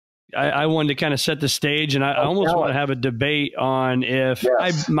I wanted to kind of set the stage, and I almost want to have a debate on if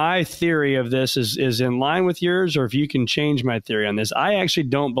my theory of this is in line with yours, or if you can change my theory on this. I actually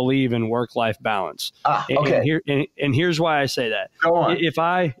don't believe in work-life balance. Okay. And here's why I say that. Go on. If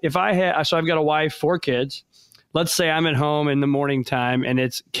I had, so I've got a wife, 4 kids. Let's say I'm at home in the morning time and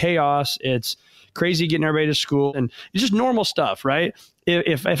it's chaos. It's crazy getting everybody to school and it's just normal stuff, right?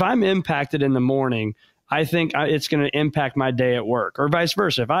 If I'm impacted in the morning, I think it's going to impact my day at work, or vice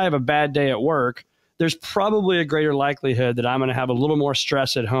versa. If I have a bad day at work, there's probably a greater likelihood that I'm going to have a little more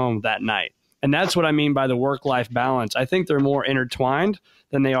stress at home that night. And that's what I mean by the work-life balance. I think they're more intertwined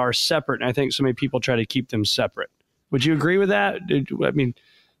than they are separate. And I think so many people try to keep them separate. Would you agree with that? I mean,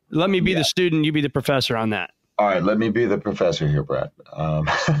 let me be the student, you be the professor on that. All right, let me be the professor here, Brett.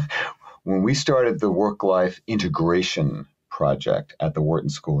 When we started the work-life integration project at the Wharton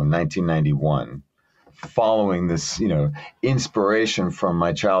School in 1991, following this, inspiration from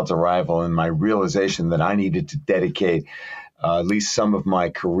my child's arrival and my realization that I needed to dedicate at least some of my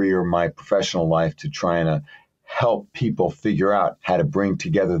career, my professional life to trying to help people figure out how to bring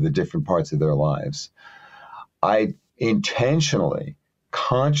together the different parts of their lives. I intentionally,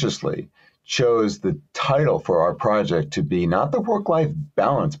 consciously chose the title for our project to be not the Work-Life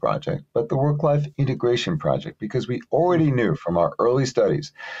Balance Project, but the Work-Life Integration Project, because we already knew from our early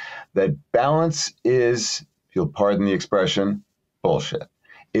studies that balance is, if you'll pardon the expression, bullshit.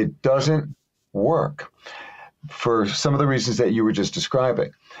 It doesn't work for some of the reasons that you were just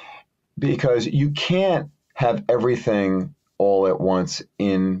describing, because you can't have everything all at once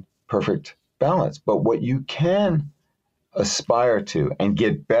in perfect balance. But what you can aspire to and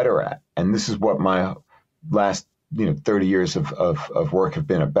get better at, and this is what my last 30 years of work have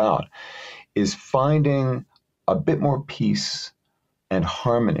been about, is finding a bit more peace and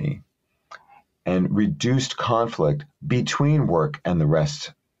harmony and reduced conflict between work and the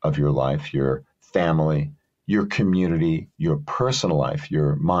rest of your life, your family, your community, your personal life,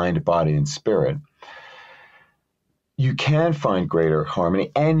 your mind, body, and spirit. You can find greater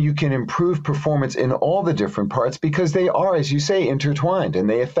harmony and you can improve performance in all the different parts because they are, as you say, intertwined and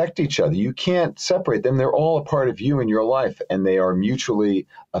they affect each other. You can't separate them. They're all a part of you and your life and they are mutually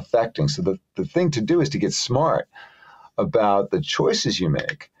affecting. So the thing to do is to get smart about the choices you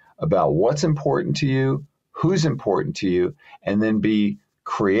make, about what's important to you, who's important to you, and then be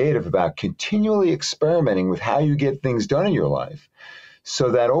creative about continually experimenting with how you get things done in your life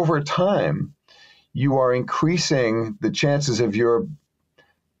so that over time, you are increasing the chances of your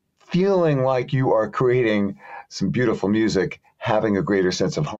feeling like you are creating some beautiful music, having a greater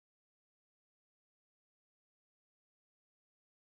sense of